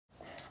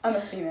I'm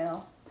a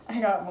female.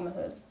 I got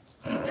womanhood.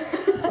 My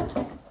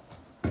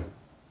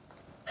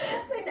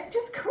neck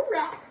just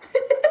cracked.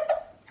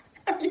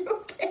 Are you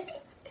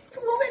okay? It's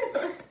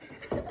womanhood.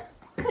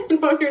 You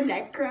know your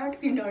neck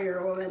cracks, you know you're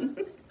a woman.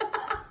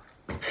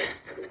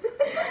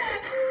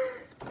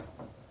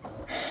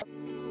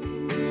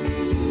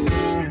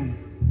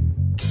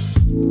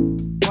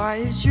 Why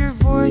is your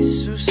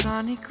voice so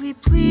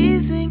sonically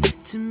pleasing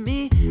to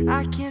me?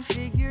 I can't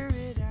figure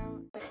it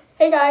out.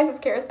 Hey guys, it's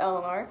Kairus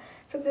Eleanor.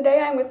 So today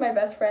I'm with my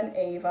best friend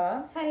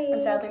Ava. Hi.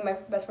 And sadly my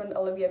best friend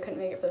Olivia couldn't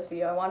make it for this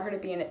video. I want her to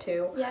be in it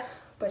too. Yes.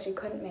 But she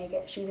couldn't make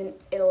it. She's in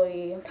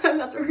Italy.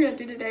 That's what we're gonna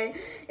do today,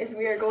 is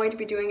we are going to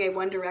be doing a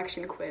One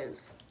Direction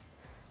quiz.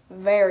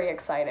 Very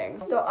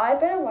exciting. So I've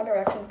been a One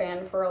Direction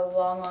fan for a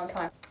long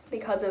time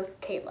because of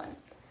Caitlin.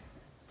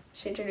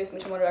 She introduced me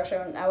to One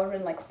Direction and I would have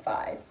been like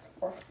 5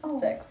 or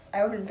 6.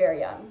 I would have been very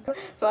young.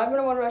 So I've been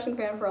a One Direction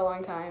fan for a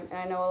long time and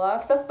I know a lot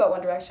of stuff about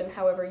One Direction.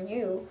 However,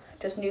 you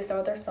just knew some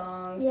of their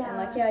songs and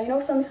like, yeah, you know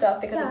some stuff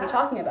because of me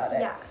talking about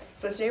it. Yeah.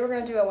 So today we're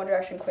gonna do a One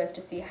Direction quiz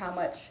to see how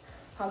much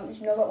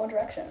you know about One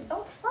Direction.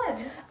 Oh,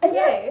 fun.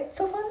 Yay.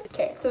 So fun.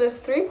 Okay, so there's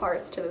 3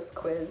 parts to this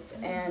quiz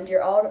and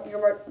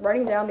you're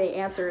writing down the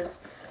answers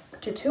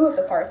to 2 of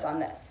the parts on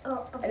this.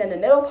 Oh, okay. And then the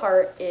middle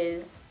part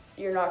is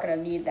you're not gonna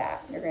need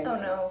that. You're gonna need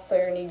so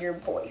you're gonna need your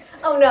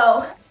voice. Oh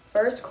no.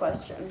 First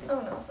question.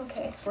 Oh no.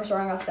 Okay. We're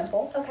starting off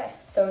simple. Okay.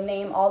 So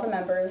name all the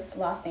members,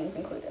 last names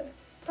included.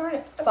 Darn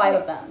it. Okay. 5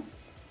 of them,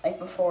 like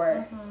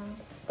before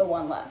the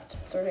one left.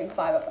 So we're doing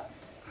 5 of them.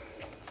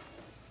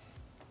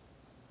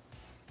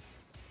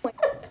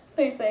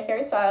 So you say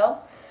Harry Styles,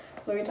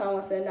 Louis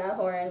Tomlinson, Niall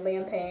Horan,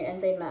 Liam Payne,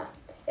 and Zayn Malik.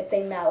 It's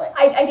Zayn Malik.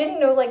 I didn't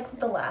know like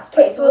the last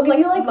part. Okay, so we'll give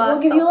you like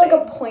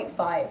a something.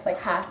 0.5, like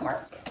half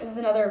mark. This is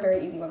another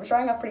very easy one. We're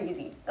starting off pretty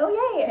easy. Oh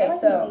yay. Okay, I like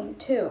so easy.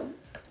 2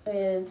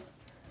 is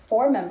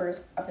 4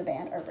 members of the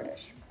band are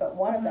British, but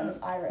one of them is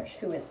Irish.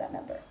 Who is that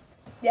member?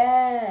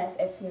 Yes,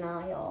 it's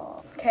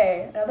Niall.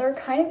 Okay, another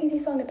kind of easy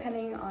song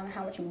depending on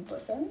how much you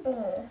listen.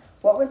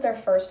 What was their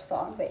first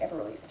song they ever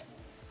released?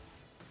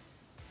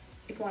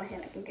 If you want a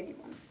hint, I can give you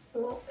one.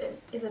 Well,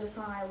 is it a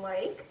song I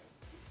like?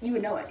 You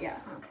would know it, yeah.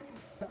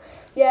 Okay.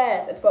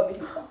 Yes, it's What We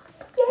Do.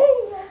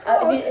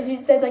 Yay! If you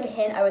said like a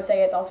hint, I would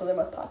say it's also their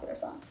most popular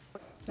song.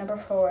 Number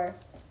 4.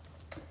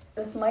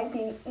 This might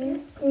be,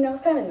 kind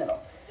of in the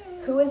middle.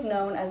 Who is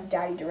known as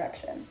Daddy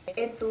Direction?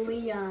 It's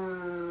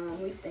Liam.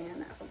 We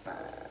stand that for fun.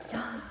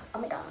 Yes. Oh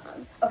my god.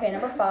 Okay,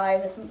 number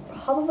 5. This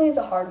probably is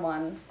a hard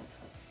one.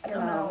 I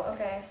don't know.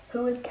 Okay.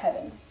 Who is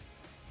Kevin?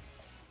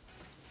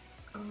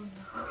 Oh no.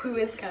 Who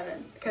is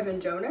Kevin? Kevin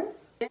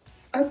Jonas?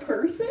 A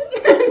person?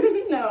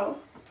 No,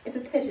 it's a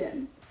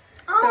pigeon.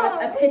 So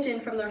it's a pigeon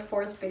from their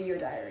 4th video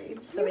diary.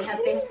 So they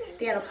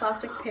had a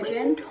plastic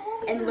pigeon,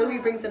 and Louis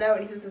brings it out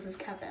and he says this is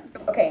Kevin.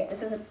 Okay,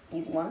 this is an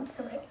easy one.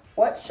 Okay.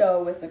 What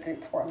show was the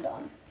group formed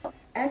on?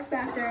 X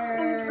Factor.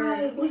 I was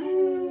right.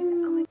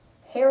 Woohoo.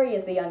 Harry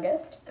is the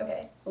youngest.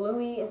 Okay.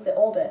 Louis is the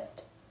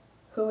oldest.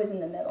 Who is in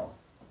the middle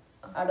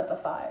out of the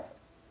 5?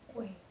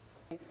 Wait.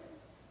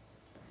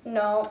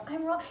 No.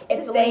 I'm wrong.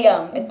 It's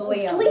Liam. It's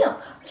Liam. It's Liam.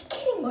 Are you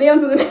kidding me?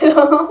 Liam's in the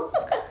middle.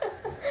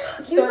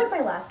 He was like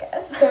my last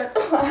guess. So it's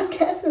the last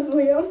guess is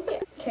Liam.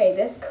 Okay,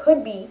 this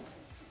could be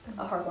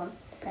a hard one,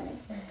 depending.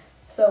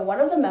 So one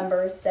of the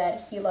members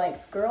said he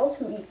likes girls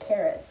who eat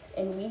carrots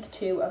in week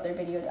 2 of their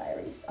video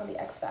diaries on the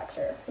X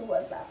Factor. Who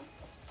was that?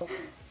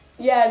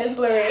 Yeah, it is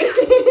Louis.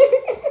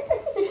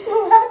 You're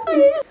so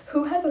happy.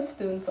 Who has a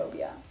spoon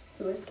phobia?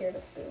 Who is scared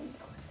of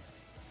spoons?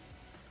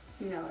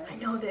 You know it. I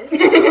know this.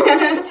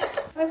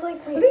 I was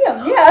like, wait.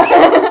 Liam,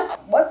 yeah.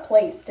 What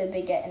place did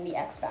they get in the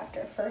X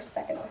Factor?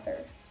 1st, 2nd, or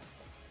 3rd?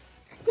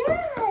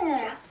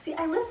 Yeah. See,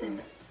 I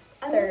listened.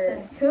 I 3rd.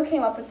 listened. Who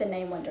came up with the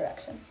name One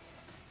Direction?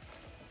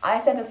 I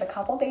said this a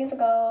couple days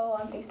ago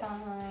on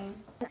FaceTime.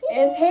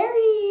 It's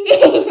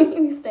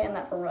Harry! We stand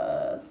that for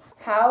us.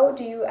 How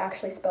do you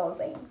actually spell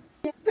Zayn?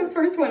 The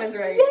first one is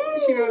right. Yay!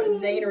 She wrote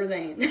Zayn or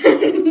Zane.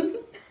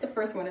 The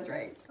first one is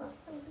right.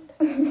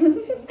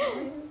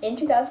 In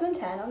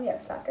 2010 on the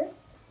X Factor,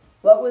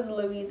 what was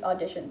Louis'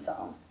 audition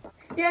song?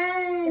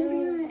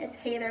 Yay! It's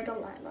Hey There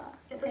Delilah.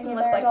 It doesn't Hey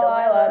look there, like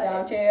Delilah, Delilah.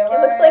 don't you It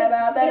worry looks like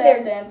about the Hey There-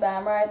 distance,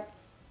 I'm right.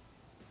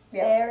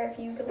 Yeah. There, if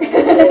you could.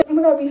 Oh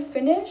my god, we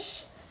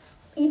finish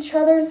each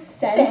other's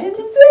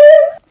sentences?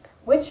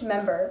 Which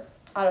member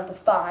out of the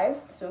 5,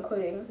 so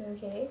including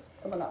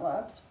the one that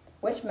left,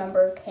 which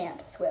member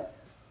can't swim?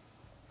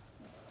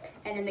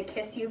 And in the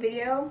Kiss You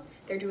video,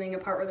 they're doing a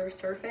part where they're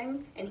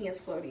surfing, and he has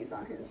floaties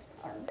on his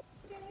arms.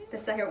 The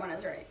second one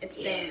is right. It's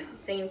Zayn.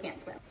 Zayn can't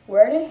swim.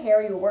 Where did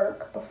Harry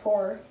work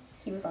before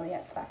he was on the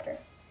X Factor?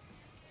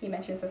 He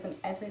mentions this in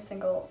every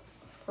single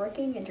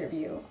freaking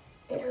interview.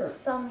 It was hurts.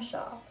 some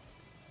shop.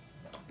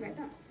 Right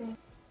now.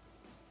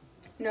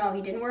 No,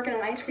 he didn't work in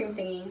an ice cream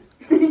thingy.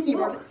 He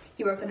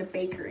worked in a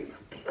bakery.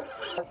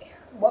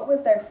 What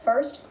was their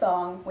first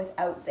song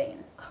without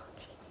Zayn?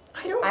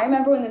 I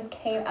remember when this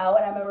came out,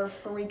 and I remember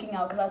freaking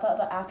out because I thought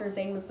that after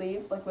Zayn would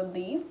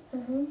leave,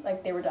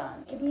 like they were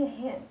done. Give me a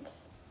hint.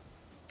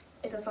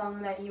 It's a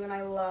song that you and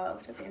I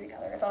love to sing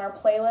together. It's on our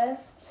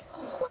playlist.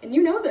 And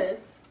you know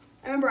this.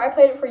 I remember I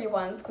played it for you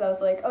once because I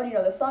was like, oh, do you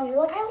know this song? And you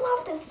were like, I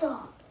love this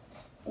song.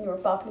 And you were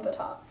bopping to the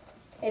top.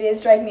 It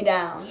is Drag Me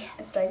Down. Yes.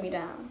 It's Drag Me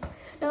Down.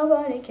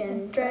 Nobody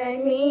can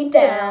drag me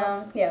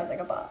down. Yeah, it was like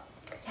a bop.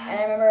 Yes. And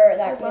I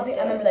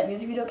remember that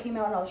music video came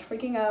out and I was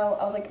freaking out.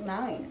 I was like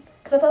 9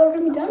 because I thought they were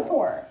going to be done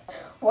for.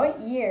 What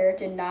year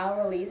did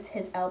Niall release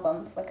his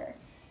album Flicker?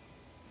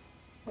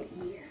 What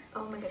year?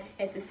 Oh my goodness.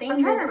 It's the same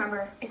I'm trying to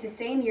remember. It's the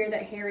same year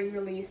that Harry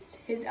released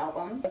his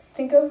album.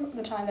 Think of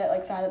the time that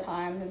like Sign of the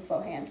Times and Slow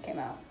Hands came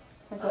out.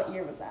 Like what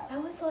year was that?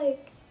 That was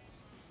like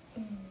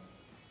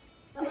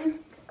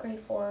grade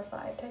 4 or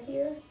 5 type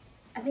year.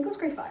 I think it was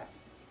grade 5.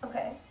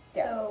 Okay.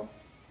 Yeah. So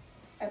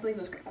I believe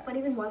it was grade 5. what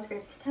even was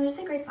grade? Can I just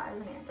say grade 5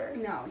 as an answer?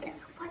 No, we can't.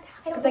 What?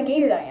 Because I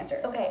gave you that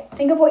answer. Okay.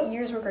 Think of what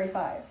years were grade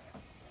 5.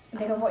 And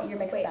think of what year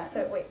makes sense.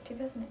 So wait,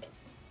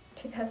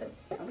 2000.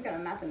 Oh, we got a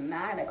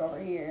mathematic over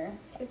here.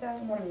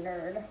 2000. What a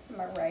nerd.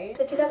 Am I right? Is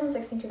it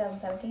 2016,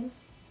 2017?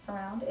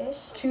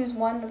 Around-ish? Choose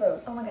one of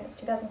those. Oh my goodness,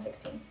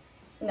 2016.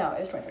 No, it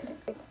was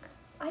 2017.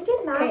 I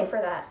did math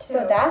for that, too.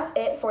 So that's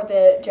it for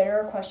the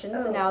general questions.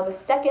 Oh. And now the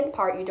second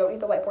part, you don't need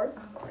the whiteboard.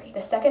 Oh, great.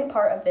 The second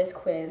part of this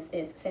quiz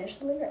is finish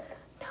the lyric.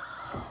 No.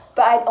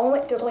 But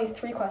there's only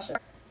 3 questions.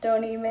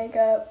 Don't need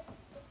makeup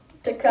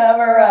to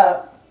cover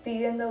up.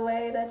 Being the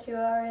way that you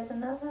are is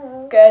enough.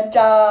 Good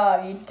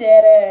job, you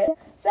did it.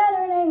 Said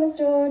her name was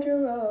Georgia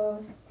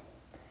Rose,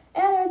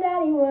 and her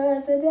daddy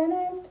was a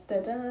dentist. Da,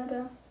 da,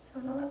 da. I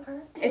don't know that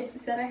part. It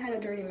said I had a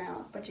dirty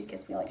mouth, but she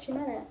kissed me like she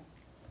meant it.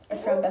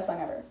 It's from Best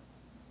Song Ever.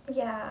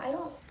 Yeah, I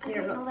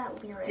don't know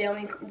that lyric. The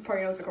only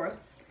part you know is the chorus.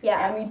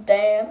 Yeah. And we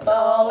danced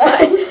all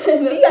night.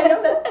 See, I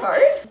know that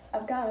part.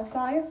 I've got a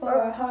fire for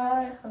a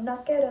heart. I'm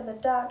not scared of the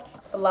dark.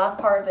 The last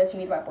part of this, you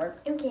need whiteboard.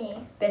 Okay.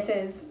 This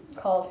is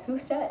called Who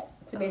Said It?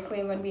 So basically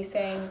I'm going to be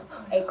saying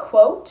a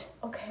quote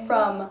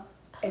from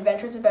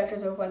Adventures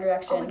of One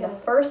Direction, the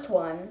first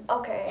one,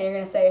 and you're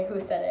going to say who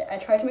said it. I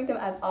tried to make them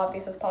as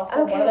obvious as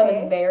possible. Okay. One of them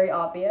is very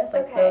obvious,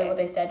 like really what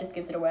they said just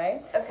gives it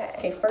away. Okay.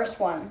 Okay, first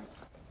one.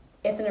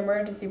 It's an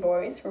emergency,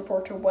 boys.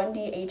 Report to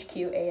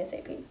 1DHQ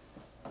ASAP.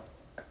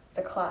 It's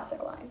a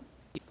classic line.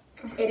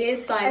 It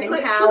is Simon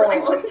Cowell.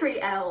 I put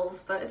 3 L's,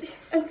 but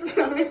it's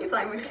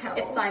Simon Cowell.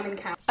 It's Simon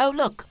Cowell. Oh,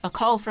 look, a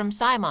call from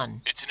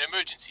Simon. It's an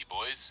emergency,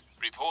 boys.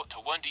 Report to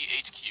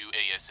 1DHQ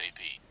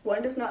ASAP.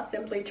 One does not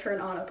simply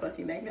turn on a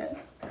pussy magnet.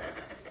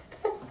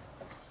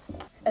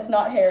 It's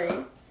not Harry.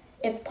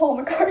 It's Paul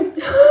McCartney.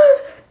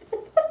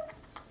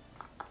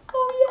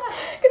 Oh yeah,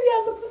 because he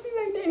has the pussy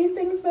magnet and he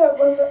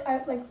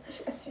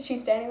sings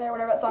She's Standing There,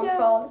 whatever that song's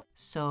called.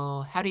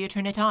 So, how do you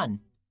turn it on?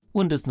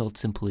 One does not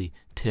simply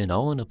turn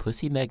on a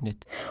pussy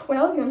magnet. When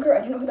I was younger, I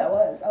didn't know who that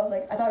was. I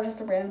thought it was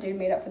just a random dude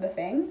made up for the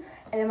thing.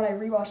 And then when I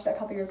rewatched it a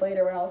couple years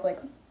later, when I was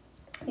like,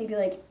 maybe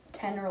like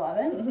 10 or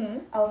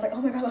 11, I was like,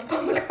 oh my god, that's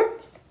Paul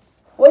McCartney.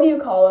 What do you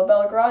call a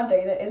Bel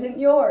Grande that isn't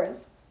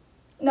yours?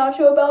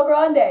 Nacho Bel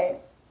Grande.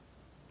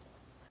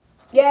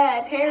 Yeah,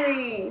 it's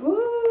Harry.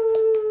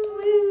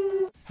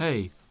 Woo!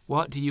 Hey,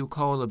 what do you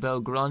call a Bel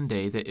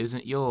Grande that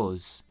isn't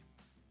yours?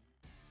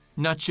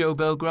 Nacho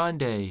Bel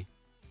Grande.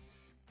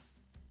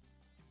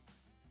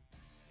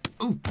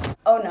 Ooh.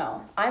 Oh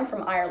no, I'm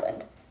from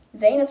Ireland.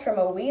 Zane is from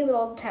a wee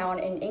little town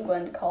in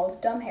England called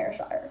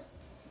Dumhairshire.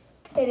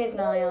 It is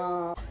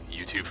Niall.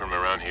 You two from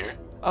around here?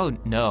 Oh,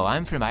 no,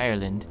 I'm from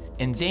Ireland,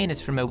 and Zane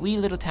is from a wee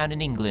little town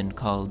in England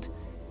called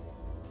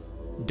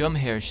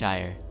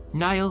Dumhairshire.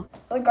 Niall?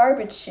 The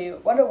garbage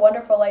chute. What a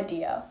wonderful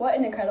idea. What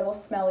an incredible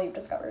smell you've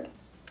discovered.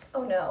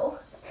 Oh no.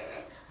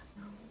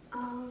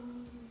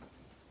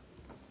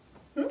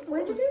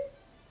 What did you say?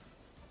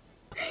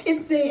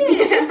 It's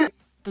Zane.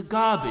 The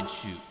garbage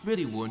chute.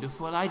 Really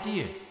wonderful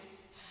idea.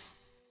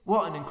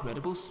 What an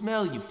incredible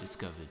smell you've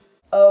discovered.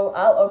 Oh,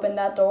 I'll open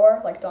that door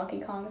like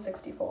Donkey Kong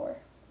 64.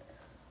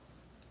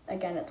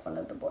 Again, it's one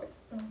of the boys.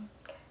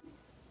 Okay.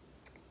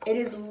 It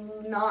is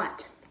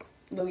not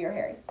Louis or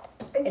Harry.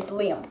 It's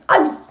Liam. I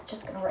was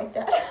just gonna write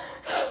that.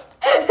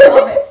 I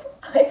promise.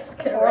 I was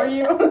gonna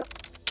write that.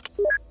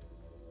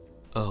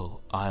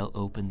 Oh, I'll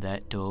open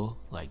that door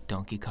like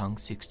Donkey Kong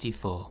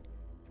 64.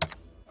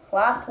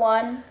 Last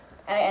one,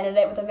 and I ended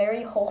it with a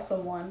very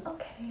wholesome one.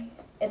 Okay.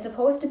 It's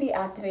supposed to be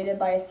activated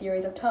by a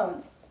series of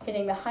tones.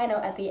 Hitting the high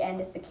note at the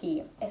end is the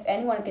key. If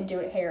anyone can do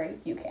it, Harry,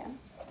 you can.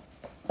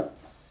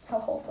 How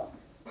wholesome.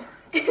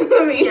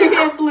 Louis.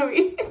 Yeah. It's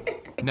Louis.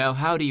 Now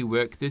how do you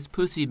work this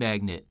pussy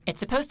magnet?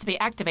 It's supposed to be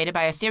activated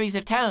by a series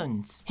of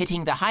tones.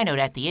 Hitting the high note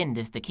at the end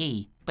is the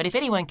key. But if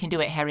anyone can do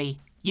it, Harry,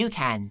 you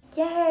can.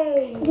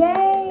 Yay!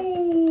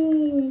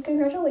 Yay!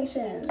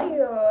 Congratulations. Thank you.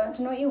 Do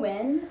you know what you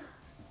win?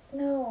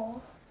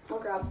 No. I'll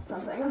grab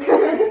something.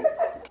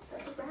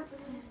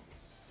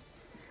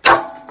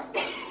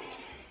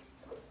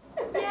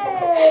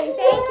 Yay!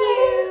 Thank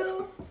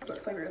you! What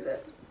flavor is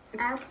it?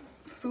 It's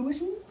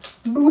Fuji?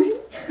 Bougie?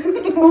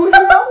 Bougie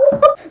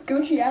apple?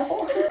 Gucci apple?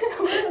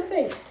 What does it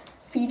say?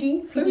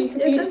 Fiji? Fiji?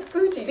 It says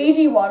Fuji.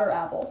 Fiji water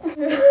apple.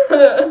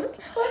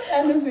 Let's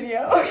end this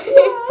video. Okay.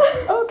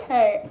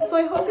 Okay. So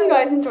I hope you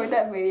guys enjoyed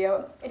that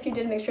video. If you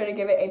did, make sure to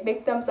give it a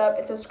big thumbs up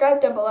and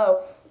subscribe down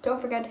below. Don't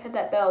forget to hit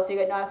that bell so you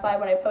get notified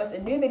when I post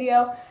a new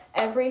video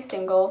every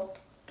single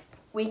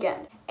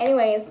weekend.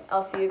 Anyways,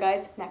 I'll see you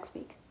guys next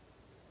week.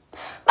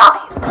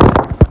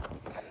 Bye!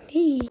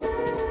 Hey.